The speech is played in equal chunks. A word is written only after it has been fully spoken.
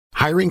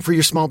Hiring for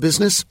your small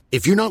business?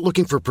 If you're not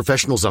looking for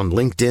professionals on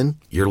LinkedIn,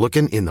 you're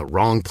looking in the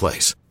wrong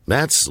place.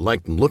 That's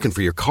like looking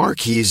for your car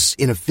keys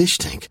in a fish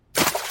tank.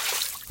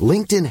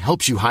 LinkedIn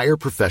helps you hire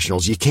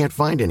professionals you can't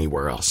find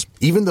anywhere else,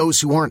 even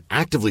those who aren't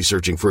actively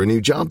searching for a new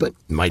job but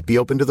might be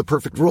open to the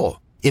perfect role.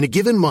 In a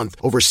given month,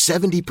 over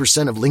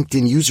 70% of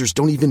LinkedIn users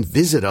don't even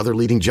visit other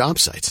leading job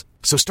sites.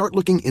 So start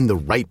looking in the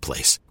right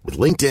place. With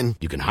LinkedIn,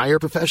 you can hire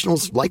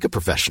professionals like a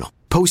professional.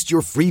 Post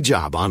your free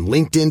job on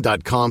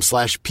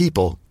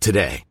linkedin.com/people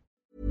today.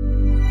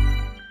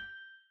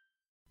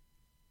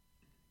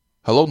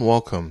 Hello and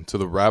welcome to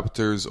the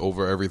Raptors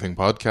Over Everything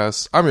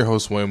podcast. I'm your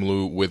host, William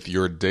Liu, with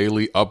your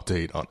daily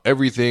update on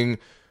everything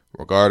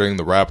regarding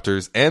the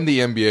Raptors and the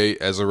NBA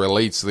as it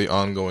relates to the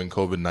ongoing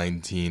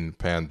COVID-19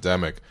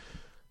 pandemic.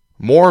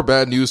 More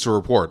bad news to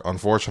report,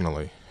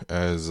 unfortunately,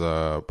 as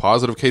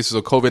positive cases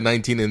of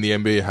COVID-19 in the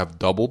NBA have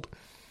doubled.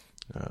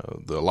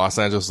 The Los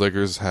Angeles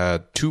Lakers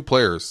had 2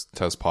 players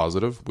test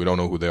positive. We don't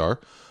know who they are.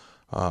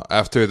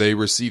 After they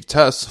received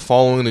tests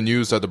following the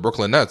news that the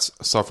Brooklyn Nets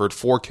suffered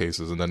 4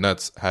 cases, and the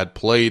Nets had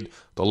played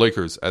the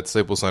Lakers at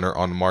Staples Center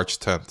on March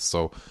 10th.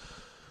 So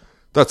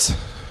that's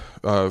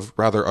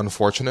rather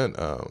unfortunate.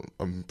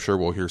 I'm sure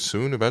we'll hear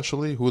soon,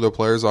 eventually, who the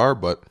players are,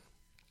 but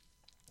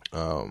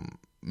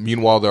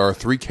meanwhile, there are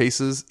 3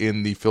 cases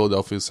in the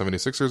Philadelphia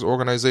 76ers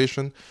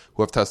organization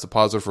who have tested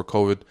positive for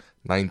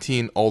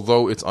COVID-19,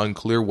 although it's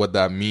unclear what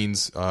that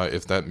means,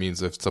 if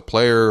it's a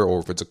player or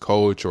if it's a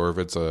coach or if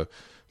it's a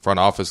front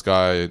office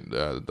guy.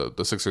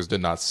 The Sixers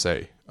did not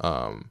say,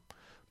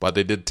 but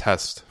they did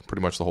test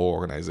pretty much the whole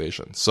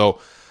organization.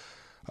 So,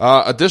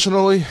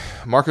 additionally,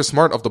 Marcus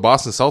Smart of the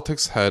Boston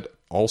Celtics had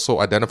also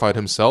identified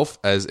himself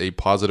as a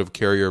positive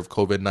carrier of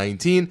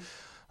COVID-19.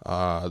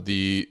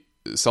 The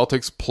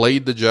Celtics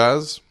played the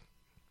Jazz,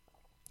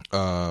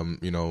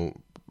 2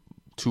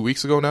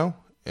 weeks ago now,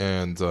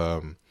 and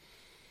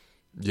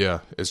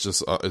it's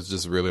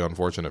just really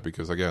unfortunate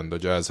because, again, the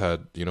Jazz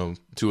had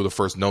 2 of the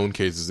first known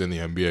cases in the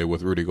NBA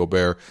with Rudy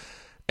Gobert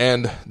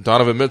and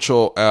Donovan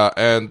Mitchell,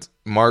 and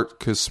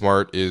Marcus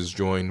Smart is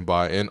joined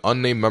by an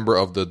unnamed member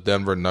of the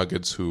Denver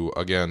Nuggets who,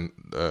 again,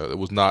 it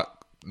was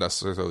not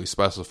necessarily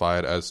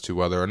specified as to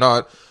whether or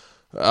not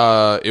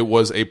it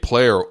was a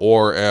player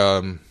or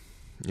a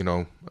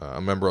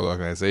member of the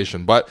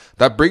organization. But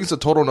that brings the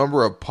total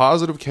number of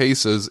positive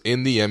cases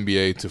in the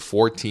NBA to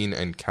 14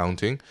 and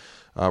counting.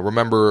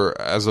 Remember,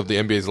 as of the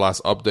NBA's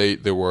last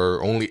update, there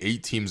were only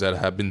 8 teams that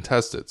have been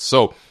tested.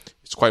 So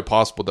it's quite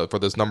possible that for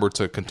this number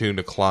to continue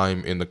to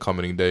climb in the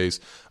coming days.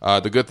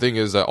 The good thing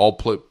is that all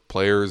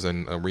players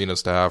and arena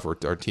staff or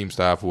team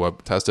staff who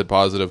have tested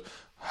positive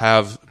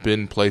have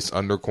been placed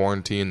under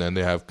quarantine, and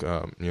they have,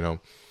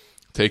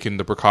 taking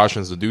the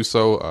precautions to do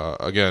so.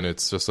 Again,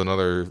 it's just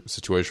another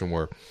situation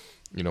where,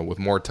 with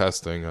more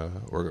testing,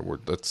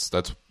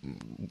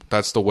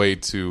 that's the way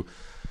to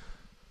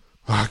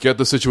get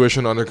the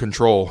situation under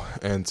control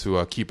and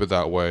to keep it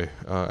that way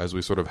as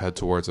we sort of head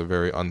towards a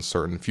very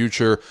uncertain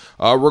future.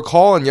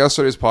 Recall in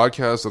yesterday's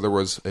podcast that there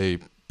was a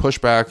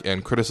pushback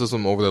and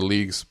criticism over the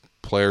league's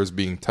players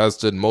being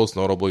tested, most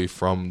notably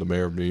from the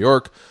mayor of New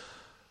York.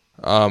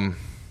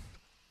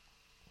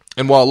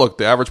 And while, look,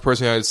 the average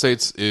person in the United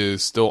States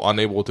is still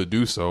unable to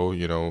do so,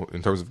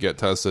 in terms of get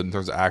tested, in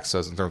terms of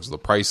access, in terms of the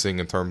pricing,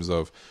 in terms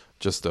of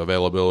just the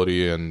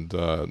availability and,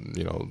 the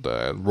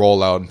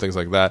rollout and things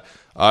like that,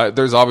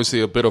 there's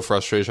obviously a bit of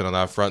frustration on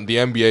that front. The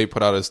NBA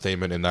put out a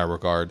statement in that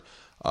regard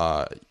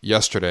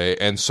yesterday,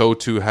 and so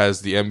too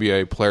has the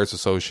NBA Players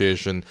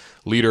Association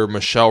leader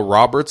Michelle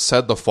Roberts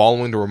said the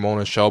following to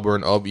Ramona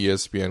Shelburne of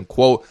ESPN,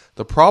 quote,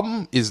 "The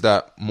problem is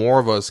that more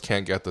of us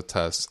can't get the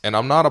tests, and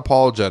I'm not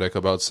apologetic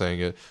about saying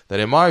it, that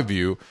in my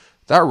view,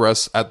 that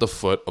rests at the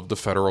foot of the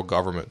federal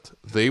government.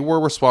 They were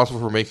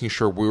responsible for making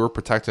sure we were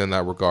protected in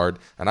that regard,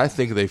 and I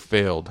think they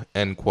failed,"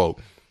 end quote.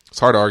 It's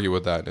hard to argue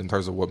with that in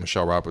terms of what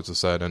Michelle Roberts has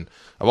said, and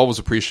I've always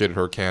appreciated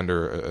her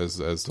candor as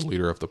the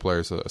leader of the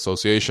Players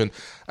Association.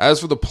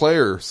 As for the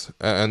players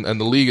and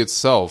the league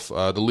itself,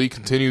 the league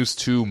continues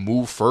to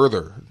move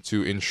further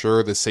to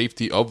ensure the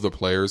safety of the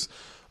players.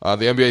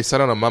 The NBA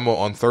sent out a memo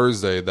on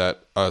Thursday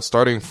that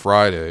starting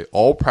Friday,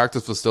 all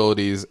practice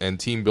facilities and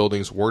team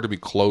buildings were to be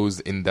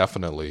closed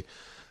indefinitely.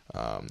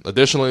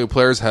 Additionally,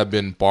 players have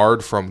been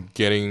barred from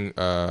going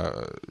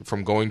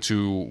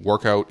to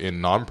work out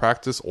in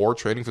non-practice or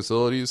training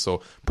facilities.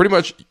 So pretty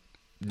much,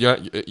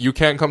 you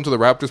can't come to the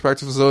Raptors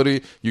practice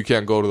facility. You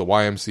can't go to the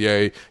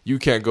YMCA. You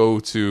can't go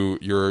to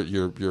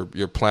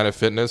your Planet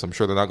Fitness. I'm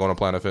sure they're not going to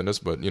Planet Fitness,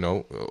 but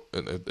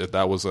if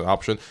that was an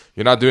option,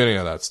 you're not doing any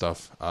of that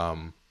stuff.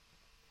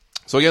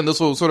 So again, this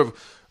will sort of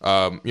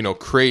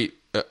create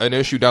an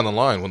issue down the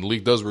line when the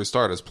league does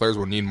restart, as players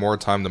will need more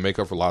time to make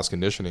up for lost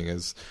conditioning.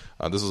 As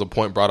this is a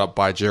point brought up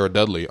by Jared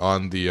Dudley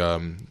on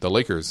the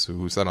Lakers,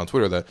 who said on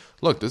Twitter that,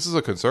 look, this is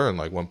a concern.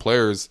 Like, when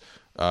players,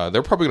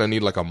 they're probably going to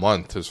need like a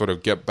month to sort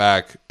of get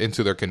back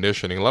into their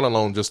conditioning, let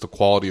alone just the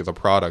quality of the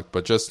product,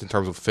 but just in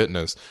terms of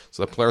fitness,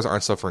 so that players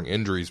aren't suffering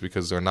injuries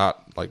because they're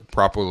not like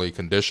properly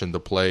conditioned to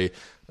play.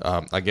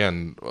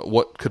 Again,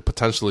 what could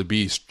potentially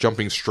be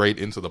jumping straight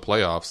into the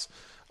playoffs.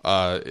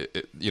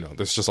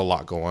 there's just a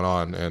lot going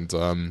on,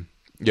 and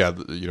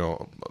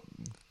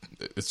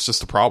it's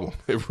just a problem.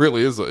 It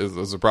really is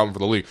a problem for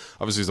the league.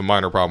 Obviously, it's a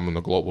minor problem on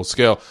the global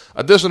scale.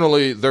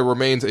 Additionally, there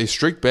remains a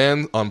strict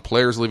ban on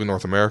players leaving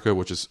North America,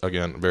 which is,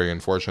 again, very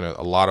unfortunate.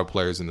 A lot of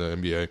players in the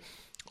NBA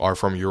are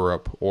from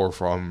Europe or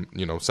from,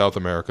 South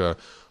America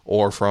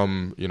or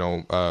from,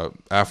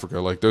 Africa.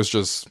 Like, there's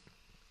just,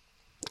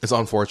 it's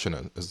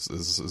unfortunate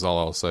is all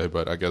I'll say.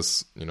 But I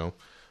guess, the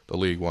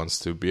league wants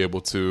to be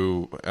able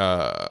to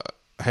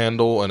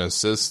handle and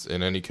assist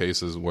in any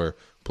cases where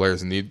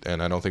players need,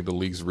 and I don't think the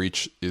league's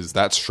reach is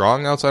that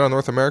strong outside of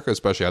North America,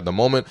 especially at the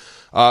moment.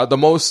 The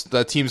most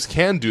that teams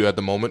can do at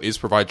the moment is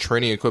provide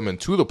training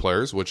equipment to the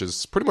players, which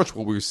is pretty much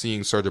what we're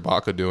seeing Serge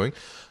Ibaka doing.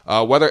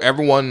 Whether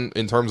everyone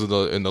in terms of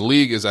in the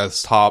league is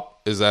as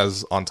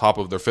on top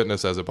of their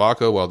fitness as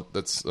Ibaka, well,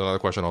 that's another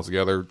question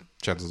altogether.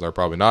 Chances are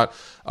probably not.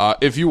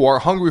 If you are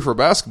hungry for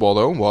basketball,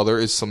 though, well, there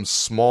is some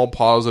small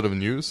positive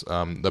news.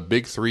 The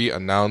Big Three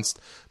announced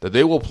that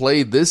they will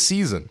play this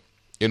season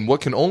in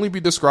what can only be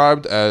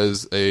described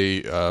as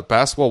a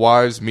Basketball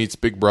Wives meets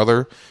Big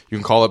Brother. You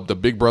can call it the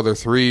Big Brother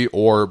 3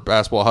 or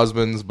Basketball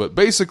Husbands. But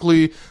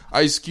basically,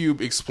 Ice Cube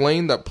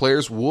explained that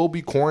players will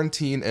be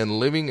quarantined and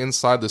living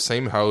inside the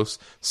same house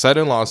set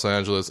in Los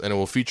Angeles, and it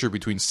will feature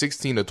between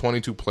 16 to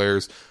 22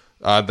 players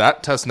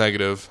that test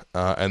negative,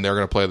 and they're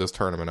going to play this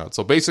tournament out.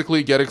 So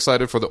basically, get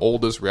excited for the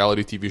oldest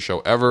reality TV show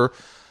ever.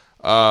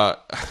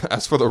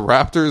 As for the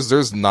Raptors,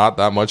 there's not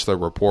that much to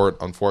report,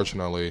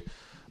 unfortunately.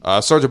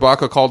 Serge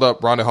Ibaka called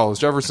up Rondae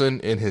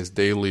Hollis-Jefferson in his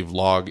daily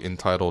vlog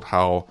entitled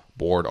 "How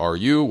Bored Are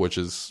You?", which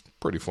is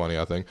pretty funny,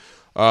 I think.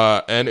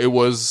 And it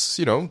was,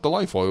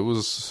 delightful. It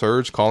was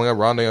Serge calling up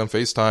Rondae on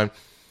FaceTime.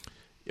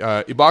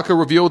 Ibaka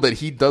revealed that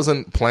he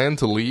doesn't plan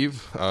to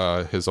leave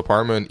his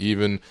apartment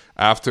even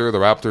after the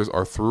Raptors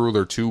are through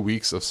their 2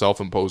 weeks of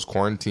self-imposed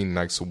quarantine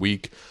next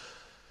week.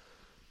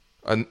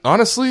 And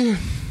honestly,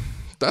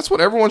 that's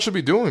what everyone should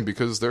be doing,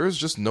 because there is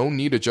just no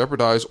need to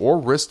jeopardize or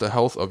risk the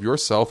health of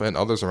yourself and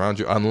others around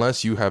you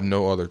unless you have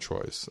no other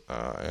choice.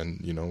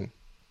 NBA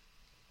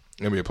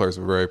players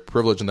are very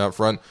privileged in that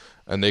front,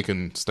 and they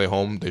can stay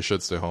home. They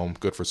should stay home.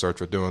 Good for Serge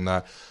for doing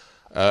that.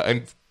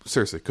 And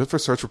seriously, good for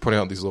Serge for putting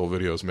out these little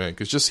videos, man,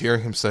 because just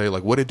hearing him say,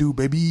 like, what it do,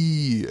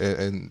 baby,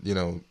 and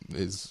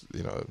his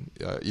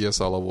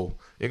ESL level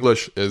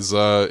English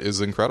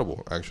is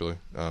incredible, actually.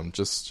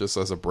 Just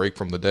as a break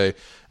from the day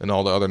and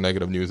all the other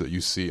negative news that you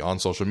see on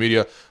social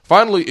media.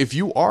 Finally, if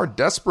you are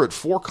desperate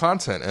for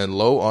content and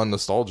low on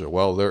nostalgia,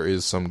 well, there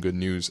is some good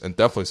news, and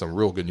definitely some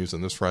real good news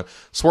on this front.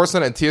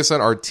 Sportsnet and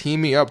TSN are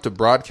teaming up to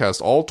broadcast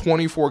all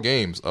 24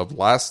 games of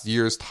last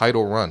year's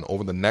title run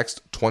over the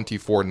next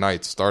 24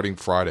 nights starting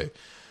Friday.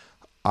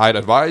 I'd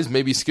advise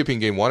maybe skipping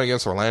game 1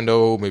 against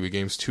Orlando, maybe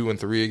games 2 and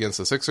 3 against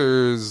the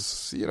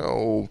Sixers,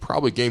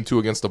 probably game 2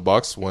 against the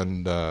Bucks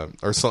when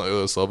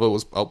Ursula Silva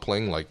was out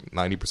playing like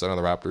 90% of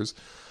the Raptors.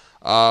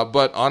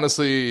 But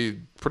honestly,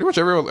 pretty much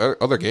every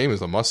other game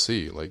is a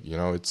must-see. Like,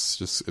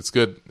 it's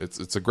good.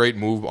 It's a great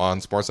move on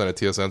Sportsnet and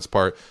TSN's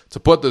part to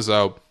put this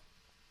out.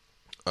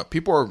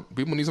 People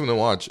need something to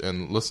watch.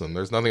 And listen,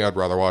 there's nothing I'd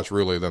rather watch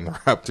really than the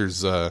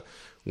Raptors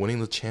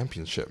winning the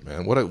championship,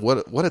 man. What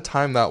a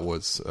time that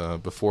was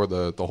before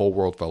the whole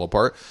world fell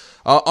apart.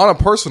 On a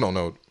personal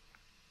note,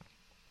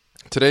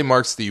 today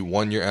marks the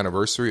 1-year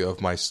anniversary of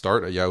my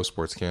start at Yahoo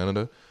Sports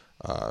Canada.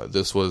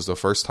 This was the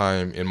first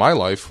time in my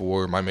life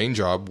where my main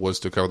job was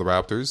to cover the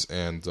Raptors,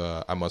 and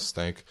I must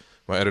thank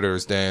my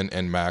editors, Dan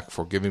and Mac,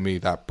 for giving me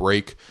that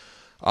break.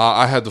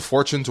 I had the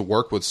fortune to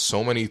work with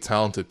so many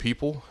talented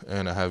people,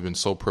 and I have been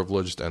so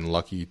privileged and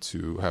lucky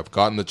to have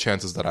gotten the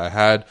chances that I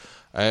had.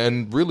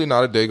 And really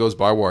not a day goes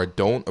by where I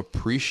don't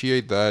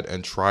appreciate that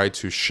and try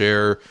to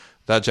share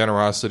that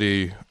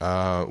generosity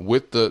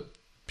with the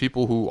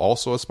people who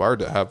also aspire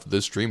to have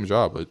this dream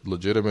job. It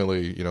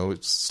legitimately,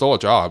 it's still a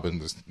job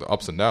and there's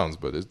ups and downs,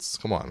 but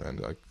come on,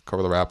 man. I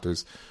cover the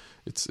Raptors.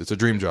 It's a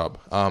dream job.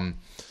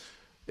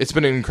 It's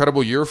been an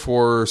incredible year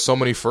for so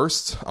many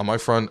firsts on my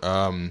front.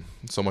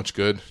 So much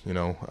good,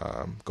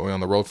 going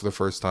on the road for the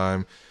first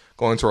time.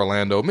 Going to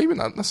Orlando, maybe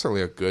not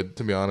necessarily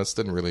to be honest.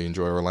 Didn't really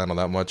enjoy Orlando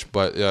that much.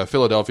 But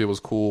Philadelphia was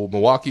cool.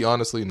 Milwaukee,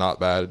 honestly, not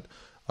bad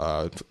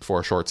for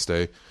a short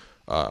stay.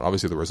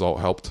 Obviously, the result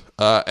helped.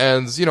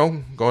 And,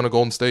 going to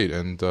Golden State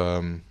and,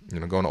 going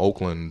to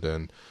Oakland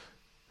and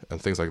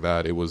things like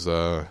that. It was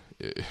there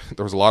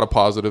was a lot of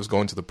positives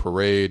going to the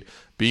parade,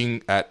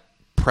 being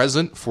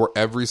present for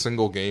every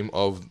single game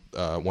of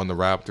when the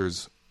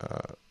Raptors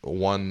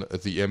won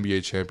the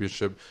NBA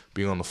championship,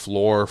 being on the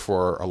floor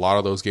for a lot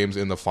of those games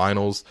in the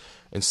finals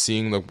and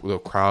seeing the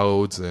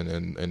crowds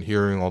and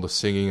hearing all the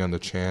singing and the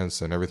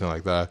chants and everything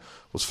like that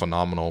was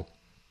phenomenal.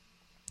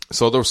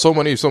 So there were so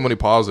many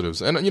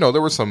positives, and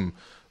there were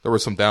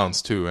some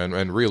downs too.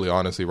 And really,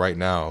 honestly, right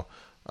now,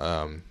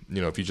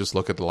 if you just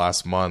look at the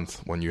last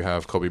month when you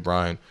have Kobe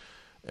Bryant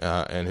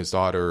and his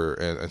daughter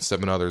and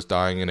 7 others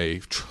dying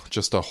in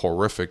just a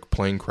horrific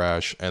plane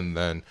crash, and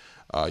then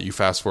You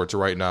fast forward to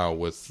right now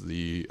with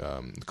the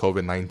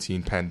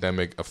COVID-19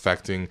 pandemic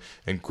affecting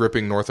and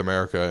gripping North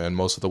America and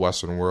most of the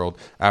Western world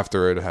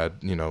after it had,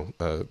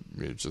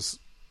 it just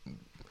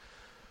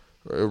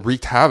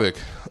wreaked havoc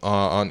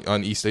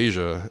on East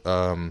Asia.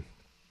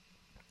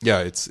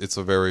 It's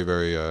a very,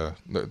 very,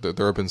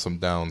 there have been some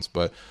downs,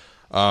 but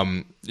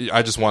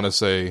I just want to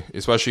say,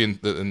 especially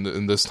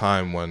in this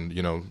time when,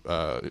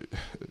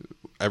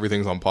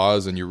 everything's on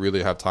pause and you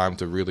really have time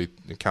to really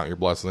count your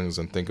blessings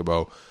and think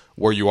about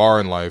where you are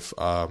in life.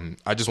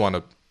 I just want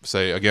to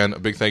say, again, a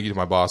big thank you to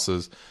my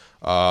bosses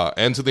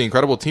and to the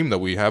incredible team that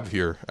we have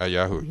here at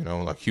Yahoo.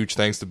 Huge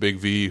thanks to Big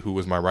V, who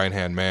was my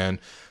right-hand man,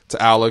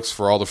 to Alex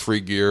for all the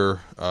free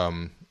gear,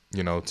 to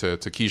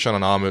Keyshawn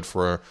and Ahmed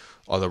for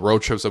all the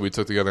road trips that we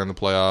took together in the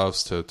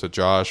playoffs, to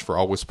Josh for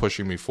always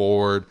pushing me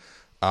forward,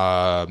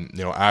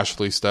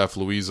 Ashley, Steph,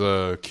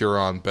 Louisa,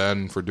 Kieran,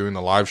 Ben for doing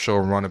the live show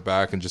and running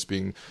back and just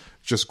being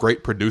just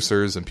great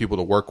producers and people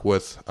to work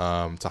with,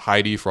 to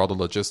Heidi for all the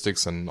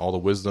logistics and all the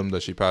wisdom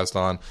that she passed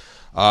on.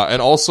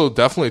 And also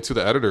definitely to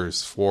the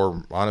editors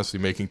for honestly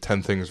making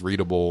 10 things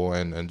readable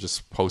and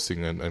just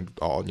posting and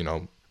all,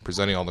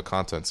 presenting all the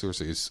content.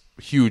 Seriously, is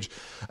huge.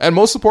 And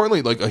most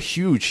importantly, like a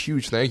huge,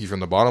 huge thank you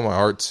from the bottom of my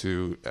heart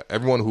to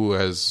everyone who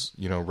has,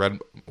 read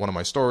one of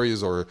my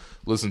stories or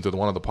listened to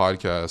one of the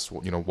podcasts,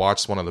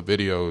 watched one of the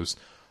videos,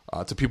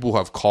 to people who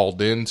have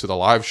called in to the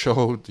live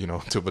show,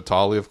 to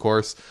Vitali, of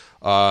course.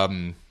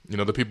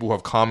 The people who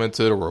have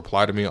commented or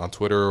replied to me on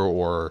Twitter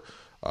or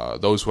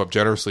those who have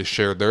generously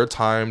shared their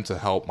time to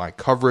help my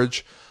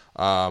coverage.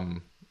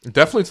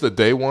 Definitely to the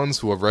day ones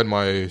who have read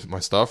my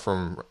stuff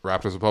from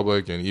Raptors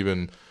Republic and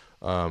even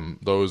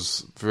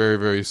those very,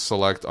 very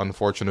select,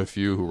 unfortunate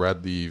few who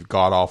read the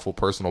god-awful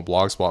personal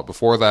blog spot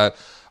before that.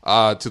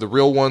 To the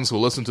real ones who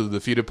listen to the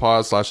Defeated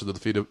Pod /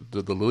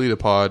 the Deleted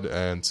Pod,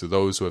 and to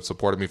those who have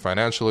supported me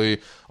financially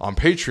on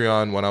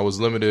Patreon when I was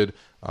limited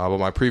by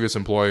my previous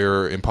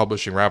employer in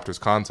publishing Raptors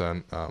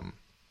content.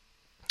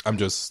 I'm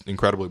just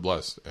incredibly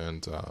blessed,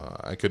 and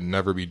I could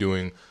never be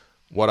doing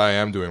what I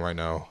am doing right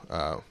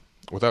now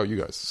without you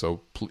guys. So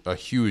a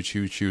huge,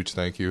 huge, huge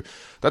thank you.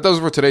 That does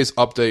it for today's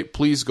update.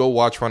 Please go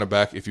watch Run It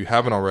Back if you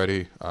haven't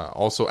already.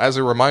 Also, as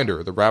a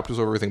reminder, the Raptors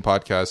Over Everything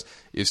podcast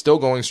is still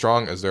going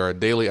strong as there are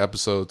daily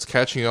episodes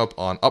catching up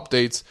on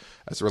updates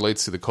as it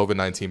relates to the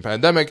COVID-19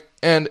 pandemic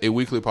and a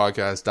weekly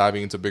podcast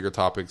diving into bigger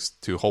topics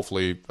to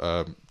hopefully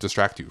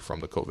distract you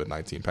from the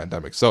COVID-19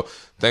 pandemic. So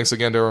thanks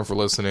again to everyone for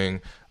listening.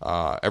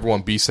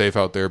 Everyone be safe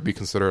out there, be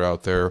considerate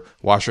out there,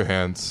 wash your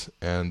hands,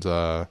 and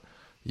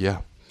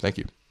thank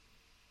you.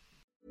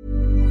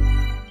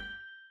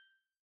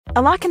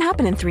 A lot can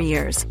happen in 3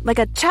 years, like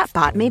a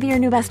chatbot may be your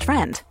new best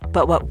friend.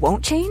 But what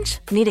won't change?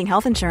 Needing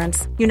health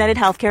insurance. United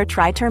Healthcare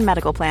Tri-Term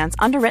Medical Plans,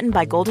 underwritten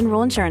by Golden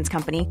Rule Insurance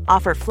Company,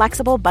 offer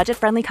flexible,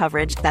 budget-friendly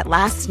coverage that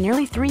lasts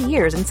nearly 3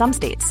 years in some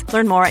states.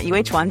 Learn more at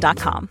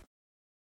UH1.com.